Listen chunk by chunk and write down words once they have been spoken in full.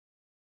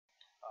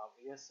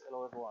Yes,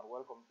 hello everyone.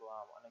 Welcome to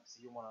next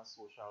Human and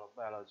Social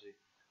Biology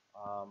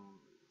um,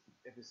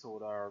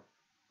 episode or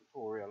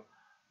tutorial.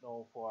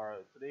 Now,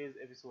 for today's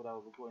episode, I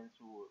will be going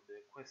through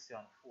the question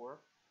 4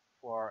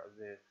 for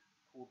the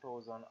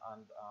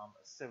 2017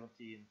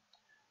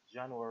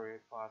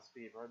 January past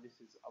paper. This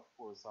is, of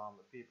course,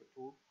 paper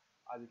 2.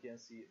 As you can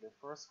see, the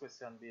first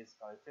question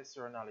basically tests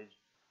your knowledge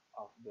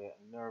of the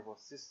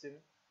nervous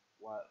system,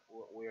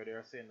 where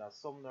they're saying that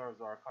some nerves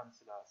are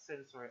considered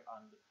sensory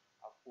and,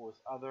 of course,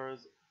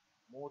 others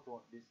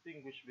motor.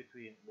 Distinguish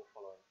between the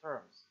following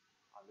terms.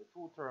 And the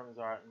two terms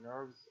are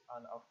nerves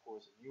and, of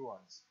course,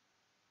 neurons.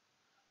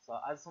 So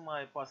as for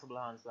my possible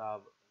answer, I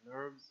have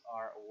nerves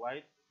are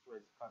white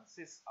threads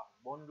consist of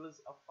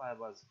bundles of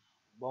fibers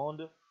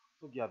bound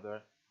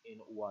together in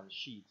one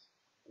sheet,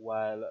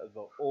 while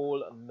the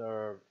whole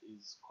nerve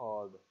is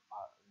called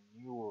a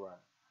neuron.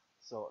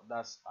 So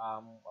that's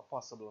a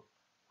possible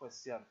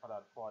question for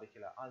that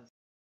particular answer.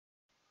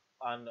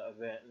 And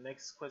the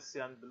next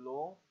question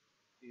below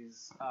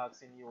is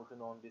asking you to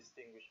now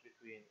distinguish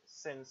between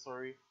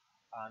sensory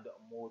and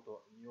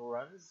motor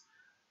neurons.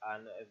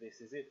 And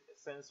this is it.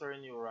 Sensory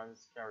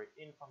neurons carry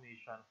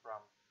information from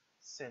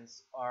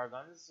sense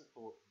organs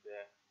to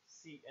the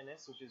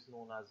CNS, which is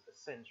known as the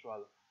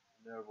central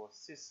nervous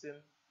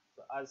system.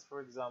 So, as for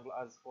example,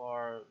 as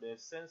for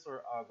the sensory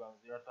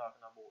organs, they are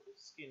talking about the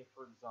skin,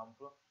 for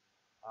example,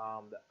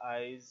 the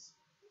eyes,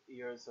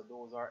 ears. So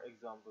those are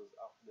examples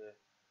of the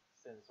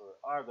sensory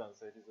organs.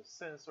 So it is a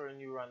sensory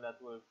neuron that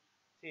will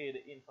take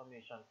the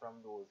information from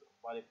those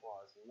body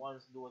parts.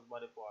 Once those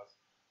body parts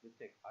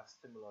detect a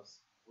stimulus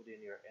within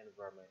your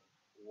environment,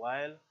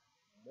 while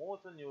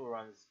motor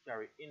neurons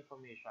carry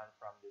information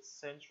from the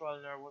central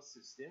nervous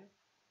system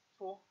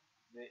to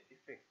the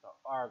effector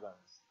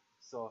organs.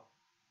 So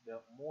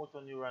the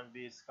motor neuron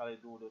basically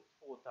do the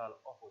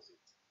total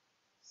opposite.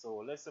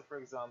 So let's say,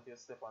 for example, you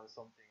step on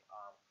something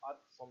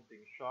hot, something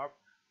sharp,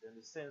 then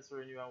the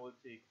sensory neuron will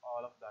take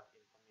all of that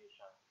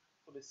information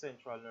to the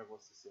central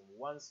nervous system.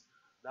 Once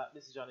that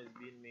decision is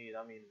being made,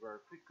 very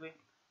quickly,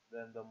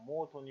 then the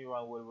motor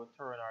neuron will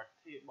return or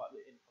take back the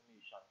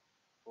information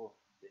to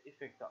the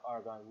effector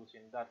organ, which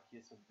in that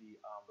case would be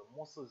the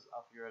muscles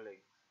of your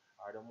legs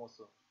or the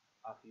muscle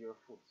of your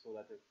foot, so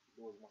that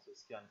those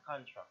muscles can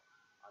contract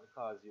and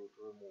cause you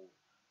to remove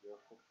your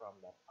foot from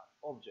that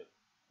object.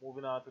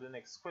 Moving on to the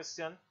next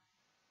question.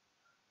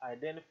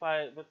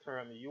 Identify the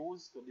term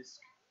used to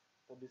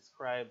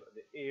describe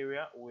the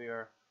area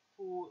where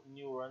two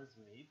neurons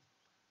meet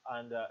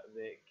and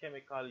the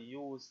chemical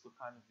used to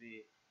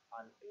convey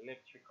an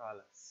electrical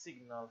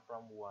signal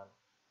from one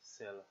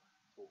cell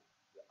to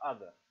the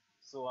other.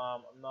 So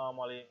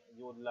normally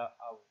you would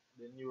have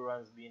the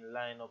neurons being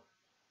lined up,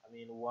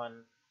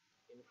 one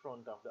in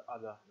front of the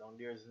other. Now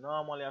there's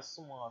normally a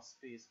small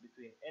space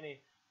between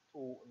any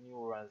two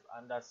neurons,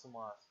 and that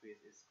small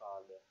space is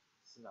called the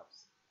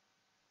synapse.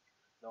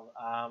 Now,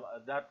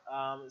 that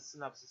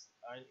synapses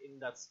are in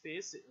that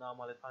space, it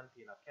normally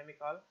contains a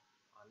chemical,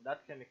 and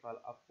that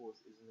chemical, of course,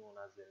 is known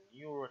as a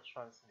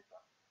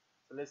neurotransmitter.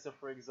 So let's say,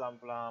 for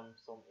example,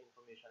 some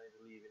information is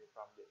leaving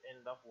from the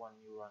end of one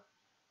neuron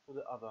to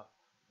the other.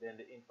 Then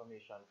the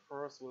information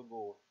first will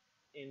go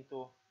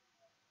into,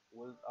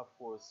 will of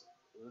course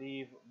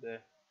leave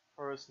the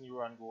first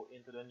neuron, go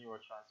into the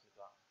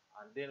neurotransmitter,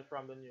 and then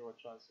from the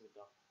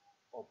neurotransmitter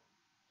up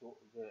to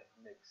the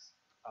next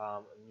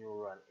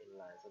neuron in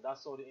line. So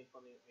that's how the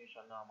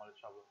information normally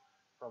travel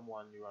from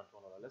one neuron to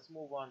another. Let's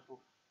move on to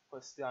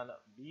question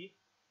B,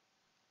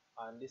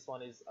 and this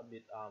one is a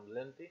bit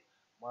lengthy.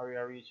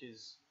 Maria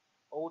reaches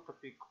out to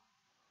pick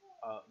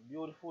a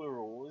beautiful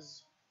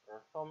rose.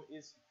 Her thumb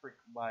is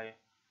pricked by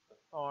the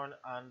thorn,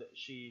 and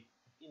she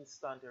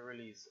instantly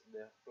releases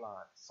the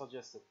plant.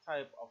 Suggests the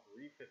type of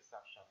reflex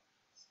action,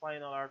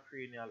 spinal or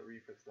cranial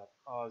reflex, that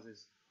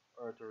causes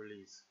her to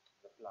release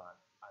the plant,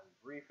 and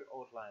briefly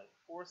outline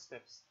 4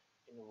 steps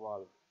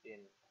involved in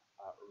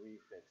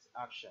reflex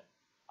action.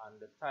 And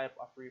the type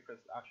of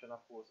reflex action,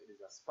 of course, it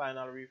is a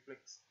spinal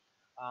reflex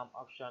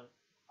action.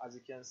 As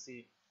you can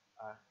see,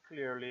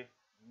 clearly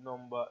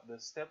number the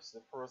steps.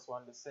 The first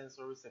one, the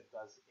sensory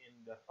receptors in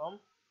the thumb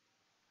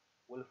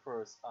will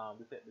first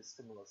detect the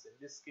stimulus. In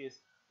this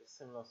case, the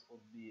stimulus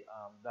would be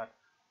that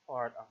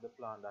part of the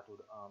plant that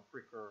would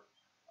prick or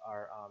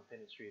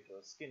penetrate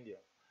or skin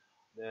there.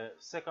 The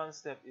second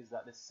step is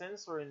that the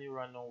sensory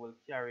neuron now will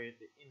carry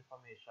the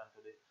information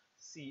to the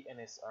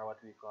CNS, or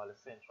what we call the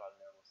central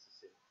nervous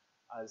system.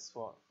 As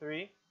for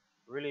 3,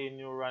 relay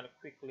neuron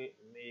quickly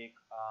make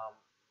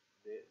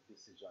the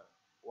decision.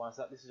 Once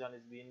that decision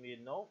is being made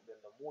now, then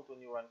the motor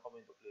neuron come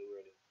into play,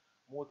 where the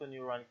motor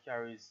neuron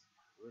carries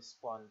the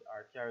response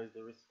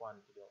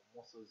to the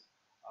muscles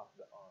of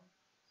the arm.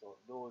 So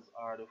those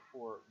are the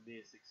 4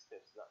 basic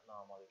steps that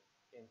normally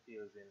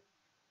entails in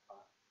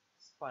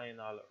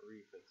spinal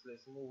reflex.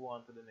 Let's move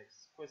on to the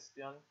next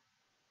question.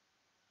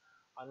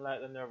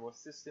 Unlike the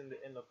nervous system,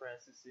 the endocrine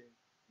system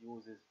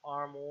uses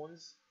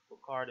hormones to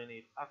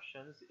coordinate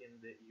actions in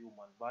the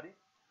human body.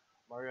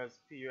 Maria's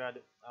period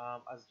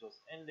has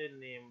just ended.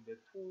 Name the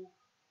two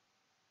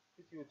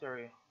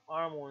pituitary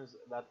hormones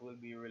that will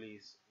be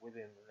released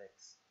within the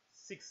next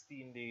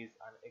 16 days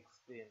and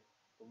explain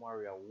to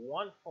Maria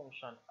one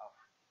function of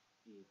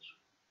each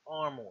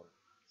hormone.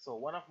 So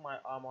one of my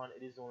hormone,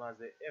 it is known as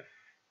the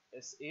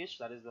FSH,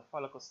 that is the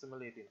follicle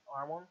stimulating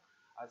hormone.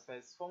 As far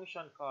as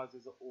function,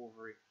 causes the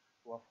ovary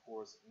to, of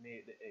course,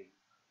 make the egg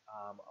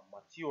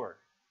mature.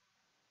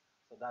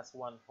 So that's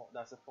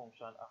a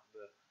function of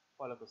the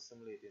follicle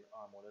stimulating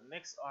hormone. The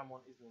next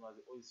hormone is known as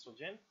the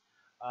estrogen.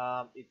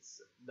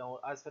 It's now,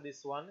 as for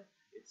this one,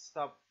 it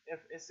stops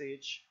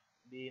FSH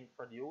being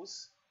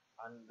produced,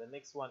 and the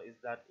next one is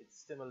that it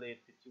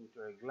stimulates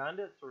pituitary gland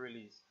to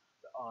release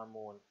the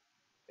hormone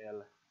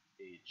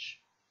LH.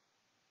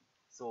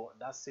 So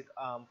that's it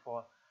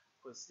for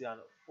question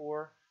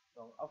 4.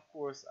 Now, of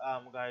course,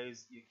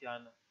 guys, you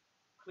can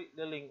click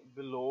the link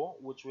below,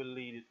 which will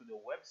lead you to the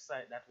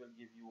website that will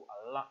give you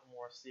a lot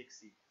more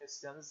CXC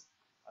questions.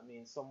 I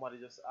mean, somebody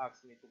just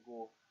asked me to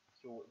go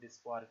through this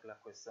particular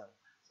question.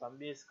 So I'm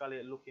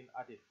basically looking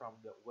at it from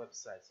the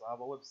website. So I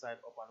have a website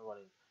up and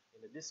running.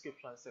 In the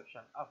description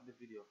section of the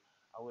video,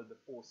 I will be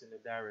posting the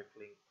direct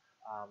link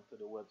to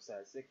the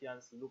website. So you can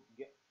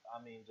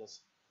just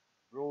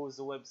browse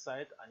the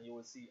website and you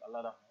will see a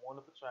lot of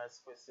multiple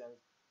choice questions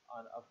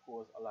and of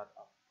course a lot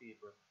of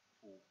paper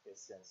 2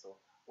 questions. So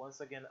once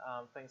again,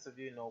 thanks for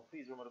viewing. Now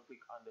please remember to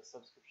click on the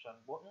subscription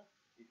button.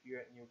 If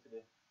you're new to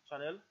the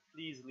channel,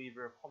 please leave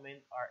your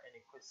comment or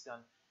any question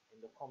in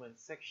the comment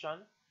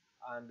section,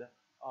 and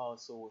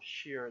also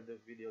share the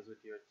videos with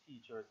your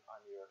teachers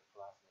and your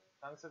classmates.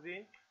 Thanks for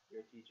viewing.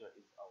 Your teacher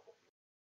is out of here.